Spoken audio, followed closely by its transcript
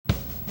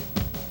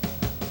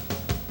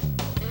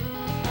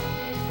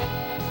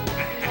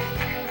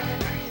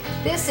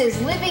This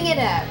is Living It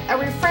Up, a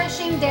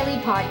refreshing daily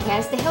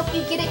podcast to help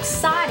you get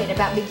excited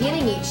about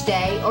beginning each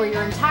day or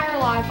your entire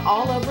life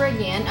all over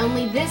again,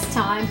 only this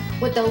time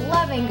with the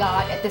loving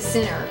God at the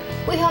center.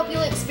 We hope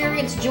you'll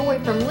experience joy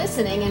from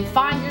listening and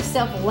find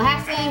yourself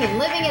laughing and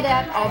living it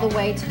up all the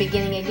way to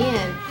beginning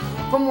again.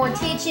 For more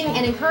teaching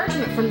and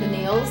encouragement from the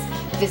Neils,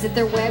 visit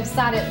their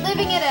website at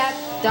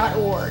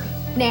livingitup.org.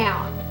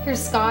 Now,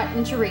 here's Scott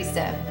and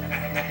Teresa.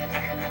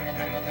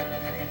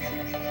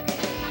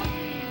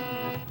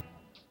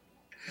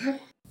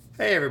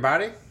 Hey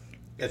everybody,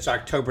 it's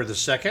October the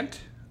 2nd,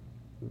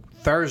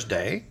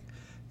 Thursday,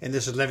 and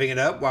this is Living It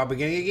Up while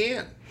beginning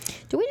again.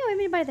 Do we know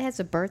anybody that has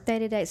a birthday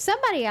today?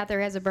 Somebody out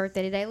there has a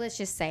birthday today. Let's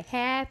just say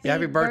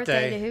happy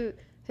birthday to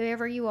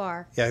whoever you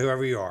are. Yeah,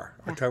 whoever you are.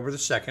 October the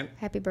 2nd.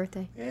 Happy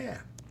birthday. Yeah.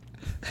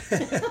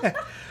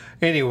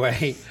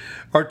 Anyway,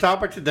 our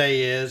topic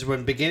today is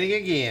when beginning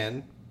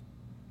again,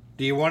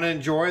 do you want to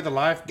enjoy the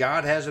life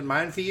God has in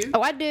mind for you?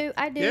 Oh, I do.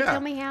 Yeah.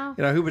 Tell me how.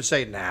 You know, who would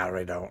say, nah,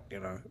 they don't,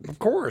 Of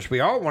course, we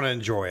all want to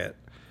enjoy it.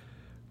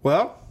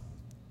 Well,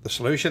 the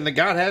solution that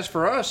God has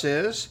for us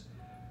is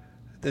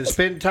to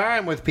spend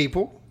time with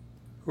people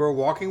who are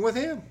walking with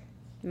Him.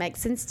 Makes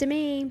sense to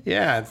me.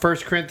 Yeah, in 1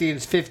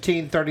 Corinthians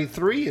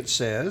 15:33 it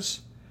says,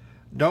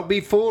 don't be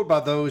fooled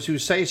by those who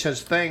say such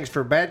things,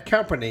 for bad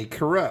company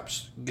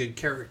corrupts good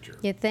character.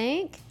 You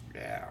think?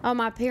 Yeah. Oh,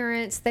 my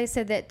parents, they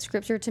said that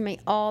scripture to me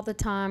all the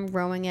time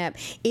growing up.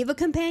 Evil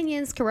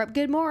companions corrupt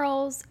good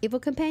morals. Evil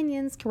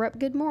companions corrupt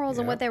good morals.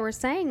 Yeah. And what they were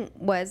saying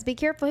was, be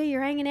careful who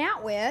you're hanging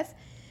out with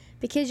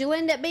because you'll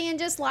end up being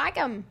just like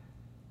them.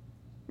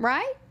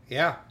 Right?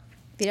 Yeah,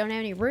 If you don't have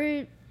any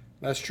root.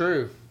 that's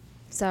true.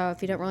 So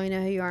if you don't really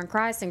know who you are in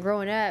Christ, and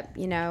growing up,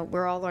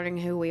 we're all learning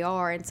who we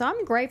are. And so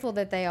I'm grateful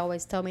that they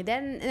always told me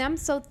that. And I'm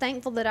so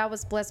thankful that I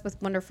was blessed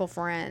with wonderful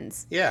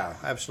friends. Yeah,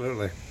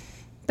 absolutely.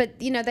 But,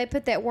 they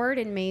put that word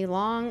in me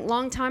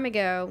long time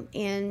ago,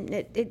 and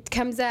it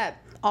comes up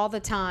all the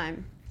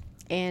time.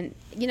 And,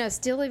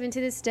 still even to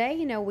this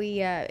day,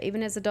 we,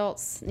 even as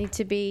adults, need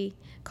to be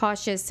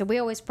cautious. So we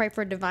always pray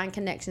for divine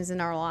connections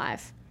in our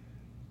life.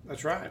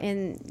 That's right.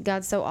 And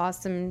God's so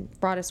awesome,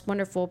 brought us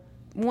wonderful,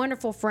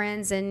 wonderful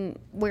friends, and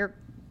we're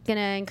going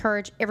to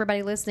encourage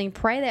everybody listening,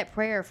 pray that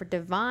prayer for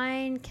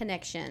divine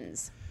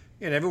connections.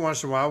 And every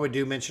once in a while we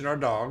do mention our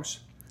dogs.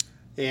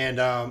 And,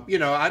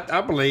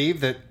 I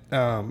believe that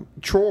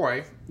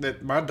Troy,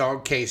 that my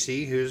dog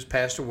Casey, who's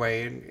passed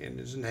away and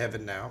is in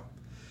heaven now,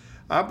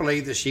 I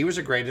believe that she was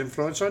a great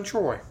influence on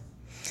Troy.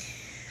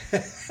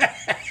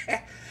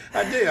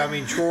 I do. I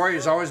mean, Troy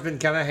has always been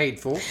kind of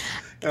hateful.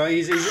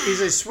 He's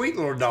a sweet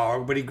little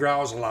dog, but he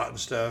growls a lot and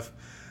stuff.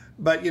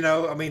 But,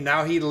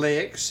 now he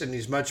licks and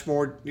he's much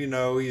more,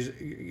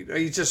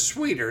 he's just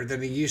sweeter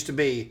than he used to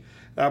be.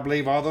 I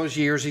believe all those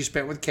years he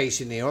spent with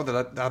Casey Neal,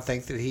 that I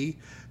think that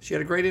she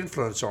had a great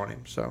influence on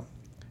him. So,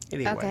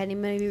 anyway. Okay,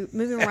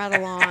 moving right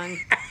along.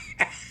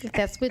 If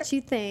that's what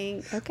you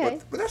think. Okay.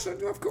 But that's,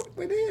 of course,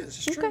 it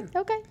is. It's true.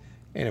 Okay.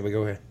 Anyway,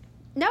 go ahead.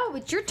 No,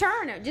 it's your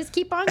turn. Just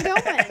keep on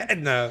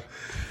going. No,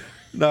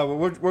 but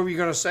what were you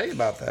going to say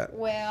about that?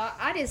 Well,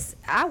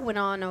 I went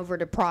on over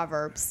to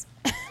Proverbs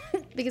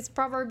because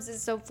Proverbs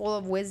is so full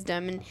of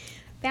wisdom, and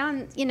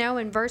found,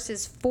 in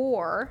verses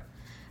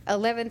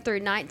 4:11 through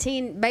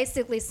 19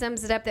 basically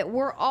sums it up that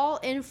we're all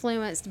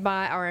influenced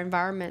by our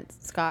environment,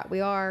 Scott.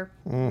 We are,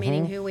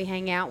 meaning who we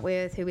hang out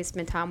with, who we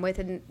spend time with,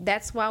 and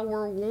that's why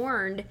we're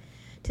warned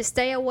to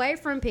stay away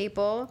from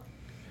people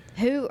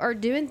who are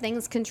doing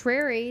things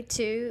contrary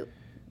to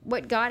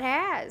what God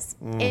has.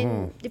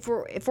 And if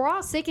we're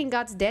all seeking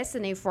God's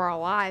destiny for our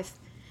life,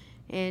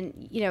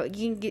 and you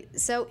can get,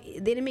 so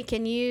the enemy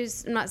can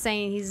use, I'm not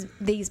saying he's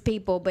these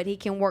people, but he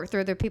can work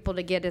through other people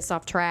to get us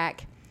off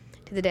track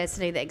to the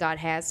destiny that God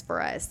has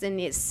for us. And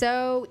it's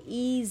so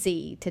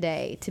easy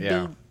today to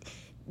be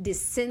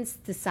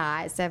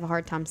desensitized, I have a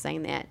hard time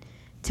saying that,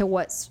 to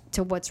what's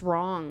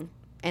wrong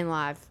in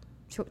life,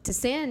 to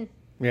sin.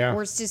 Yeah.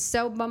 We're just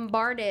so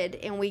bombarded,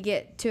 and we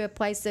get to a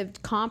place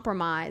of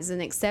compromise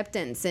and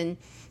acceptance, and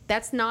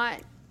that's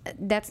not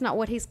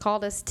what He's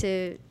called us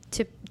to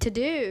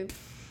do.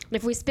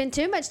 If we spend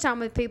too much time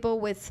with people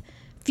with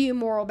few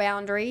moral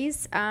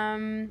boundaries,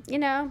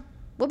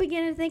 we'll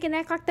begin to think and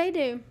act like they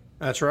do.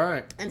 That's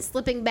right. And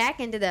slipping back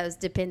into those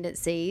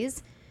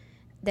dependencies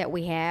that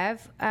we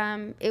have,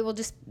 it'll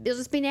just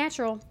be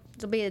natural.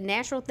 It'll be a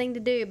natural thing to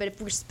do. But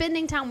if we're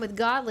spending time with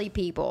godly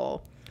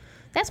people,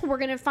 that's where we're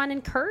going to find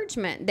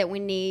encouragement that we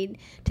need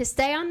to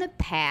stay on the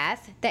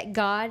path that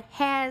God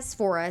has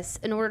for us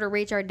in order to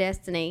reach our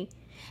destiny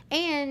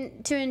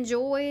and to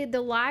enjoy the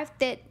life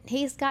that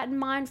He's got in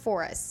mind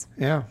for us.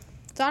 Yeah.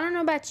 So I don't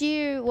know about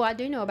you. Well, I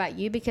do know about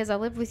you because I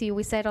live with you.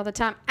 We say it all the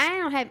time. I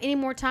don't have any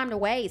more time to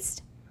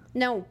waste.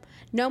 No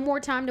more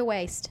time to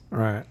waste.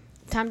 Right.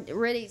 Time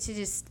ready to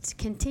just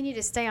continue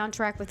to stay on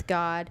track with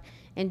God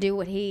and do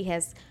what He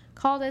has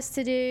called us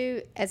to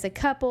do as a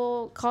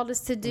couple, called us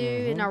to do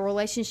in our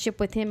relationship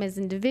with Him as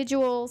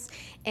individuals,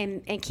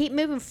 and keep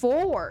moving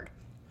forward.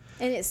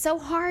 And it's so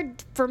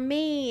hard for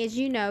me, as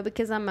you know,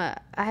 because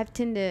I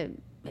tend to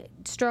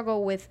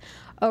struggle with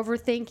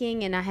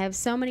overthinking, and I have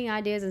so many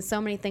ideas and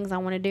so many things I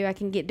want to do. I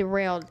can get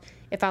derailed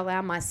if I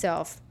allow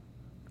myself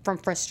from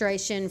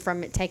frustration,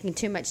 from it taking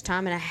too much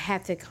time, and I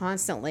have to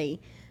constantly,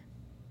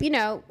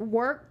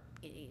 work.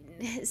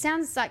 It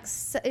sounds like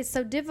it's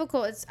so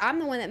difficult. I'm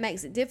the one that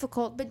makes it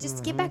difficult, but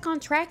just get back on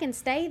track and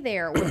stay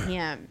there with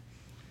him.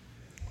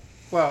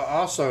 Well,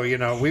 also,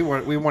 we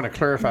want to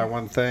clarify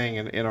one thing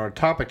in our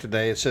topic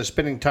today. It says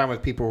spending time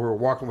with people who are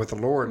walking with the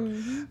Lord.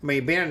 I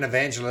mean, being an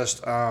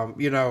evangelist,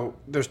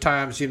 there's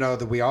times,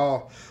 that we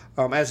all,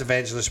 as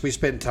evangelists, we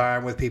spend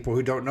time with people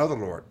who don't know the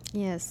Lord.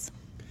 Yes.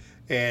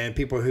 And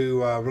people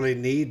who really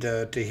need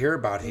to hear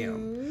about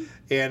Him.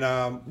 And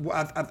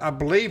I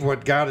believe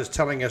what God is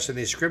telling us in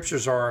these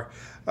scriptures are,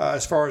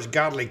 as far as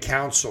godly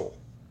counsel,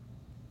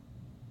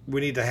 we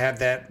need to have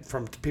that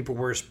from people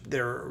where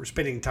they're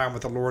spending time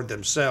with the Lord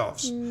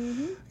themselves,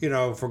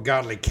 for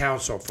godly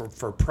counsel,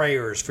 for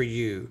prayers for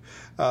you.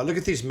 Look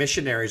at these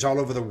missionaries all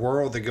over the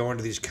world that go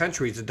into these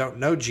countries that don't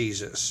know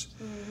Jesus.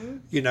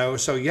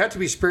 So you have to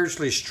be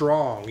spiritually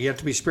strong. You have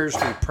to be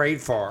spiritually prayed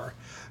for.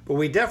 But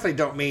we definitely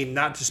don't mean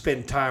not to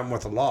spend time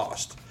with the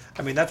lost.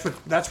 I mean,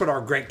 that's what our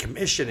Great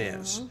Commission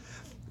is.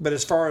 But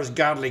as far as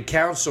godly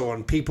counsel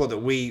and people that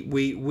we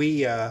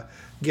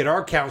get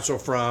our counsel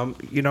from,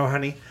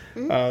 honey,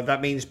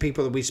 that means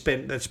people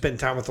that spend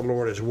time with the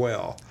Lord as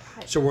well.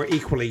 Right. So we're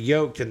equally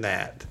yoked in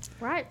that.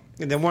 Right.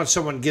 And then once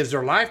someone gives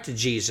their life to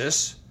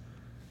Jesus,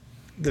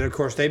 then of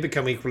course they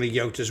become equally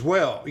yoked as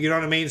well. You know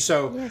what I mean?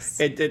 So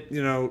yes.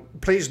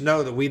 Please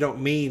know that we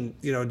don't mean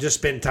just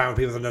spend time with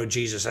people that know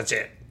Jesus. That's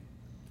it.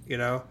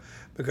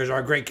 Because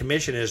our Great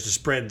Commission is to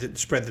spread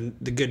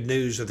the good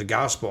news of the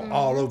gospel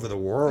all over the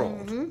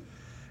world,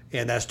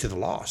 and that's to the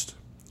lost.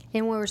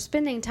 And when we're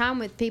spending time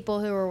with people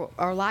who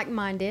are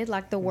like-minded,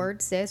 like the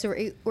Word says, or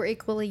we're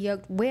equally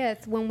yoked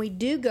with, when we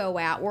do go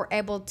out, we're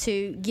able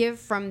to give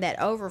from that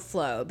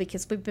overflow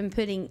because we've been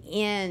putting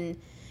in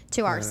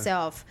to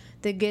ourselves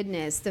the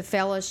goodness, the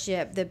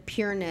fellowship, the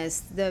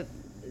pureness, the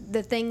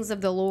things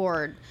of the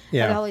Lord, of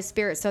the Holy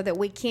Spirit, so that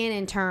we can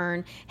in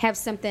turn have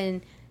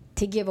something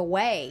to give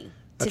away.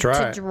 That's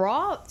right.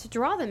 To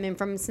draw them in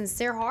from a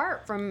sincere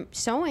heart, from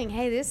showing,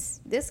 hey,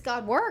 this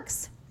God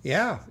works.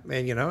 Yeah,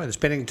 and and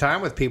spending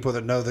time with people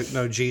that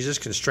know Jesus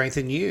can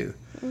strengthen you.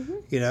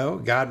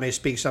 God may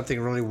speak something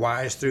really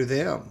wise through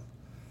them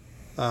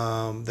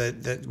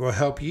that will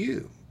help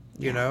you.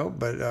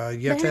 But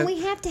you have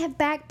we have to have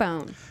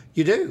backbone.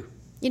 You do.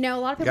 A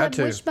lot of people have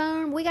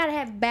wishbone. We got to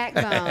have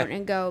backbone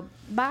and go,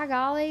 by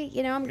golly,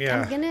 I'm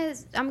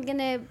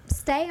gonna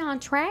stay on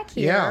track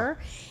here. Yeah.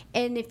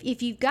 And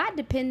if you've got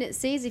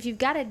dependencies, if you've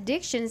got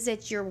addictions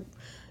that you're,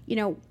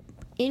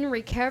 in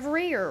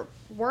recovery or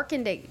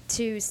working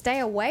to stay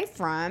away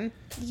from,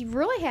 you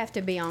really have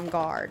to be on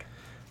guard.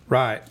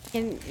 Right.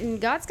 And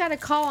God's got a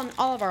call on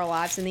all of our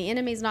lives, and the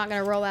enemy's not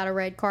going to roll out a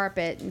red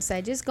carpet and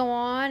say, just go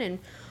on and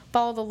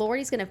follow the Lord.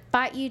 He's going to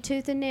fight you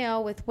tooth and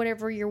nail with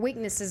whatever your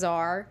weaknesses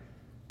are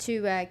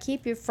to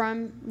keep you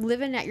from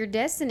living out your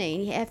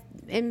destiny.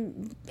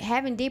 And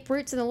having deep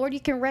roots in the Lord,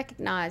 you can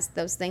recognize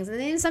those things. And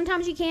then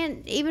sometimes you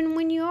can't, even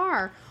when you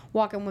are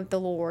walking with the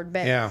Lord.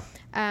 But,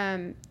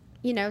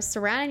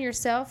 surrounding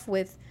yourself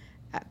with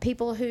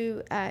people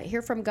who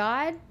hear from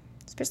God,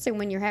 especially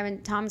when you're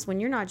having times when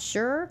you're not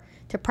sure,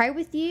 to pray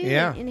with you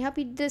and help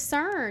you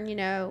discern,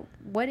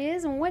 what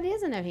is and what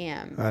isn't of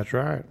Him. That's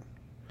right.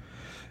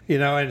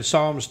 In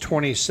Psalms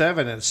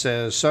 27, it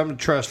says, some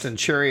trust in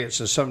chariots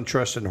and some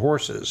trust in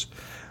horses,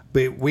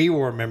 but we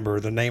will remember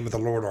the name of the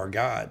Lord our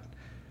God.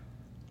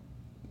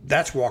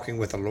 That's walking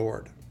with the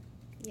Lord.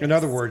 Yes. In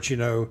other words,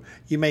 you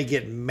may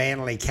get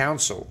manly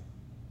counsel,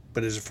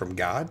 but is it from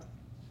God?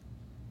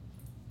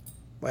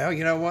 Well,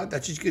 you know what?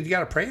 That's just good. You got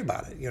to pray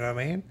about it. You know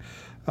what I mean?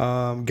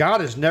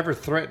 God is never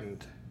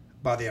threatened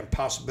by the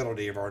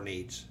impossibility of our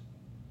needs.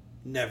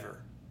 Never.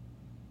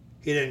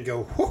 He didn't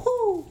go,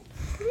 whoo,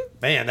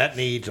 man, that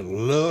need's a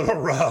little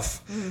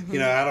rough.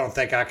 I don't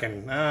think I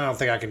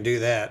can do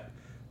that.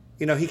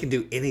 He can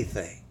do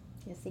anything.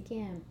 Yes, He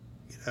can.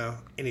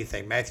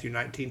 Anything. Matthew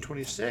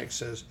 19:26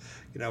 says,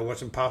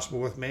 what's impossible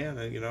with man,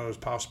 and is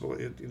possible.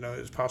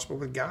 It's possible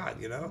with God.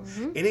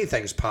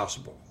 Anything's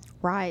possible.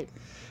 Right.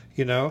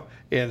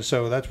 And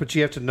so that's what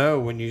you have to know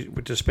when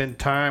to spend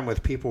time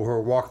with people who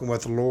are walking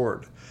with the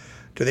Lord.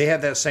 Do they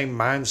have that same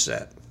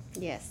mindset?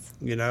 Yes.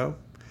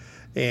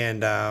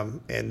 And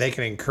they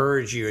can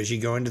encourage you as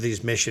you go into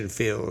these mission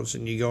fields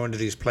and you go into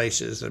these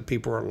places that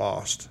people are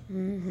lost.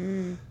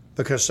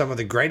 Because some of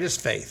the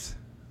greatest faith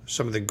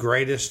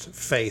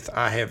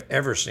I have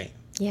ever seen.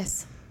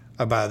 Yes.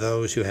 Are by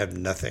those who have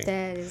nothing.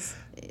 That is.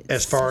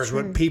 As far as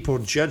what people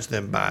judge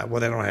them by. Well,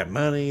 they don't have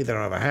money, they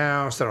don't have a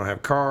house, they don't have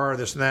a car,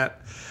 this and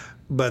that.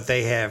 But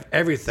they have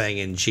everything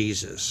in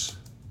Jesus.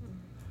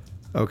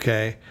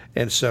 Okay?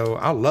 And so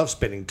I love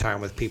spending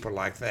time with people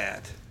like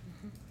that.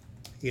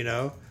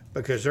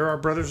 Because they're our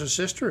brothers and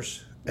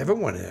sisters.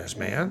 Everyone is,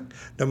 man.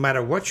 No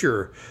matter what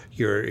your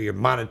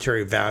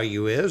monetary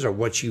value is or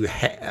what you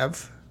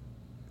have,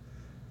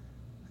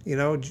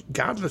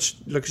 God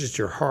looks at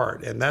your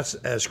heart, and that's,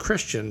 as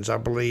Christians, I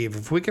believe,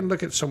 if we can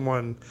look at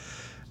someone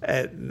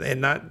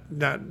and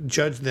not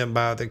judge them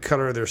by the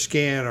color of their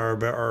skin or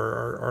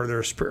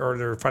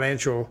their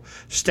financial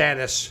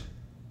status,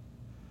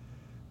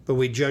 but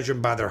we judge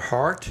them by their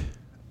heart,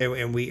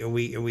 and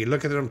we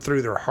look at them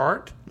through their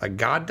heart like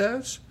God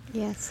does.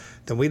 Yes.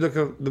 Then we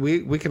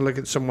can look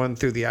at someone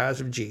through the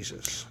eyes of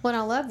Jesus. Well,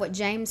 and I love what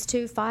James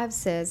 2:5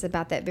 says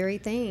about that very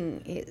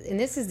thing. And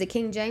this is the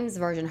King James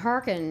Version.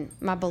 Hearken,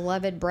 my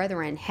beloved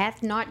brethren,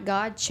 hath not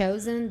God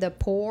chosen the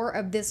poor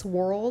of this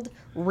world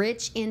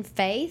rich in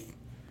faith?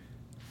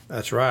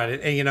 That's right.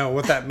 And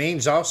what that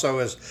means also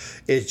is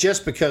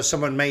just because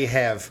someone may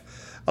have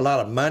a lot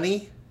of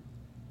money,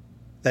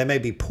 they may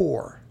be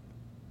poor.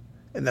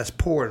 And that's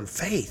poor in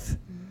faith.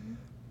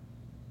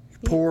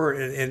 Poor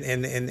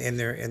in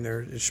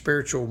their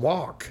spiritual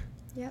walk.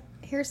 Yep.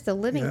 Here's the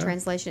Living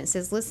Translation. It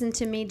says, listen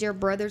to me, dear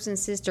brothers and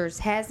sisters.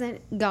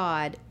 Hasn't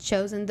God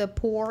chosen the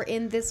poor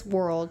in this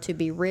world to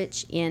be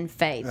rich in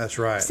faith? That's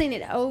right. I've seen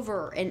it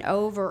over and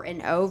over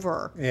and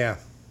over. Yeah.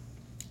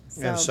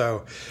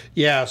 So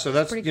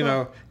that's, pretty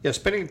cool.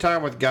 Spending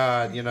time with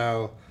God,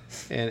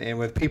 and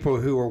with people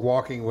who are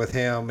walking with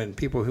Him, and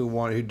people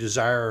who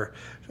desire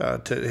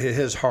to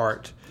His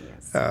heart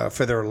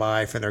for their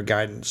life and their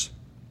guidance.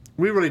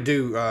 We really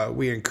do.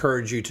 We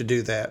encourage you to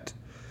do that,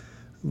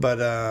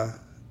 but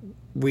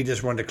we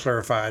just wanted to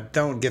clarify.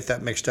 Don't get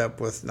that mixed up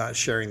with not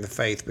sharing the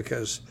faith,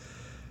 because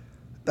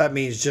that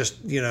means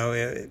just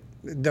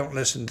don't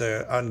listen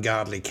to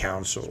ungodly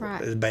counsel.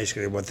 Right. Is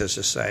basically what this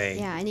is saying.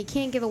 Yeah, and you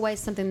can't give away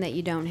something that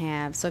you don't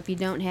have. So if you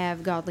don't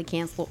have godly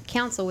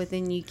counsel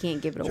within you, can't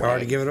give it away. It's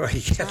hard to give it away.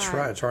 That's right.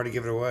 right. It's hard to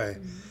give it away.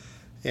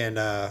 Mm-hmm. And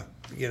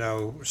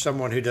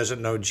someone who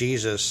doesn't know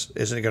Jesus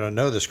isn't going to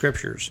know the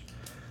scriptures,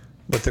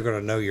 but they're going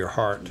to know your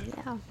heart.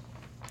 Yeah.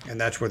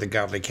 And that's where the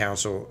godly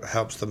counsel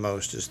helps the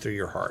most, is through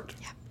your heart.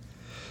 Yeah.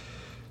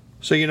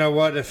 So you know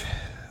what?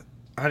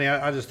 Honey,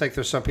 I just think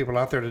there's some people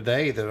out there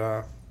today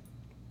that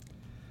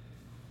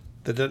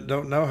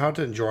don't know how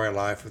to enjoy a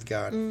life with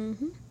God.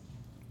 Mm-hmm.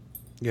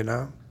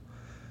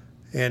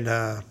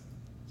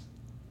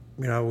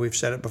 And we've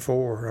said it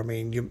before. I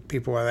mean,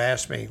 people have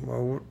asked me,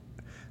 well,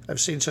 I've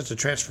seen such a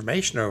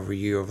transformation over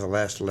you over the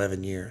last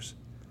 11 years.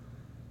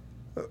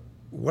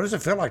 What does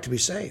it feel like to be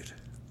saved?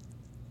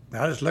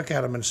 I just look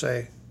at them and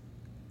say,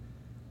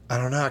 I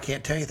don't know. I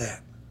can't tell you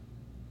that.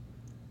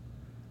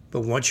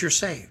 But once you're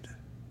saved,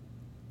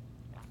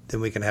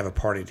 then we can have a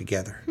party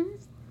together.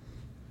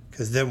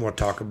 Because then we'll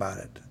talk about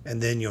it.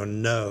 And then you'll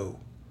know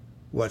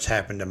what's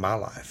happened in my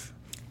life.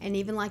 And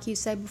even like you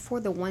said before,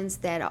 the ones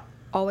that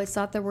always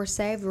thought they were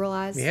saved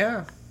realize,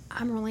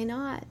 I'm really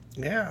not.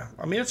 Yeah.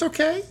 I mean, it's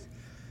okay.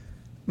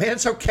 Man,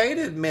 it's okay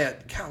to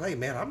admit, golly,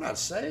 man, I'm not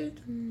saved.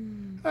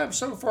 I'm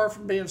so far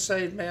from being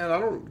saved, man. I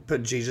don't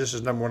put Jesus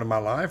as number one in my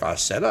life. I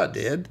said I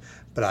did,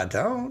 but I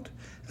don't.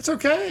 It's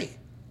okay.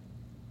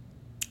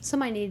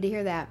 Somebody needed to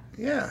hear that.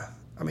 Yeah.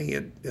 I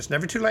mean, it's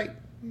never too late.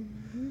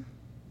 Mm-hmm.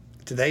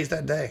 Today's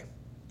that day.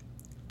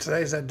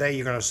 Today's that day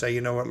you're going to say, you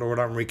know what, Lord,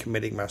 I'm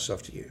recommitting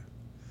myself to you.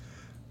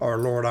 Or,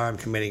 Lord, I'm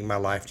committing my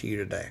life to you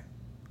today.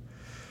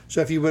 So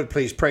if you would,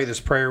 please pray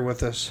this prayer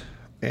with us.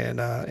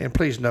 And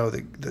please know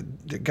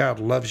that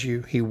God loves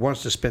you. He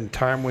wants to spend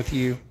time with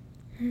you.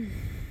 And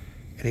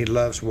He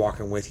loves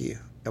walking with you.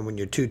 And when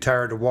you're too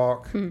tired to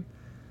walk,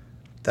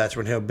 that's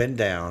when He'll bend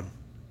down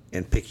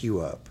and pick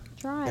you up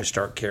and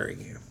start carrying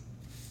you.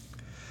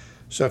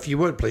 So if you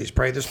would, please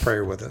pray this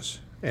prayer with us.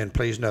 And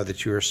please know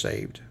that you are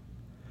saved.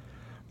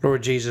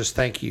 Lord Jesus,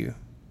 thank you.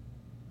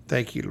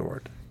 Thank you,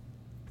 Lord,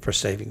 for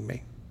saving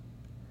me.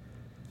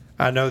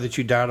 I know that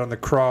you died on the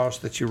cross,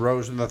 that you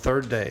rose on the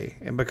third day.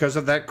 And because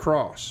of that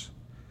cross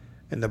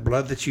and the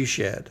blood that you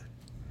shed,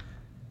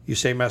 you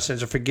say my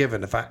sins are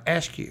forgiven if I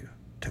ask you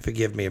to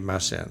forgive me of my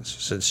sins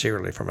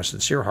sincerely, from a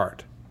sincere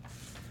heart.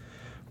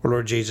 Well,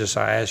 Lord Jesus,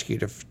 I ask you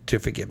to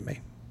forgive me.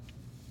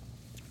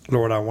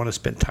 Lord, I want to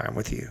spend time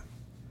with you.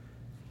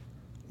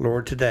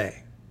 Lord,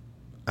 today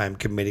I am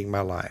committing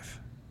my life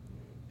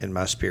and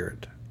my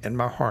spirit and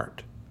my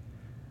heart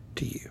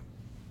to you.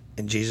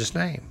 In Jesus'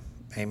 name,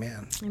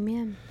 amen.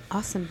 Amen.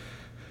 Awesome.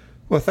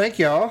 Well, thank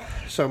y'all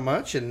so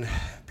much, and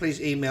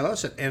please email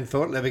us at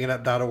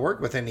info@livingitup.org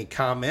with any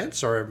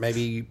comments, or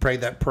maybe you pray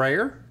that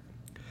prayer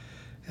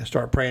and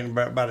start praying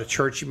about a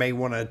church you may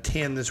want to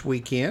attend this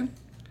weekend.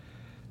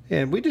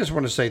 And we just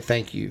want to say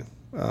thank you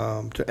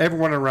to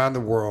everyone around the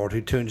world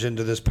who tunes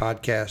into this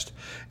podcast.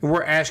 And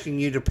we're asking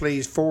you to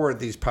please forward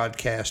these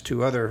podcasts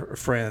to other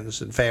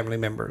friends and family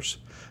members,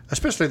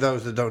 especially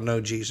those that don't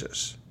know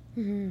Jesus.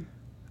 Mm-hmm.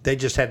 They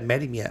just hadn't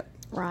met Him yet.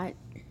 Right.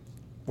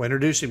 We'll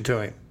introduce Him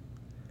to Him.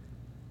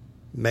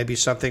 Maybe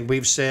something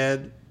we've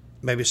said,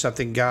 maybe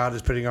something God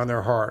is putting on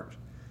their heart.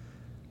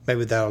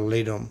 Maybe that'll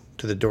lead them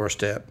to the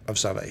doorstep of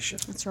salvation.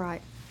 That's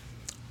right.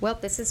 Well,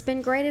 this has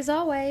been great as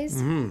always.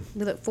 Mm-hmm.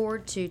 We look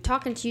forward to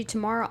talking to you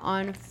tomorrow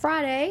on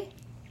Friday.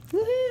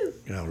 Woohoo!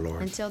 Oh,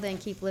 Lord. Until then,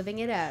 keep living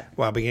it up.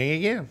 While beginning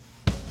again.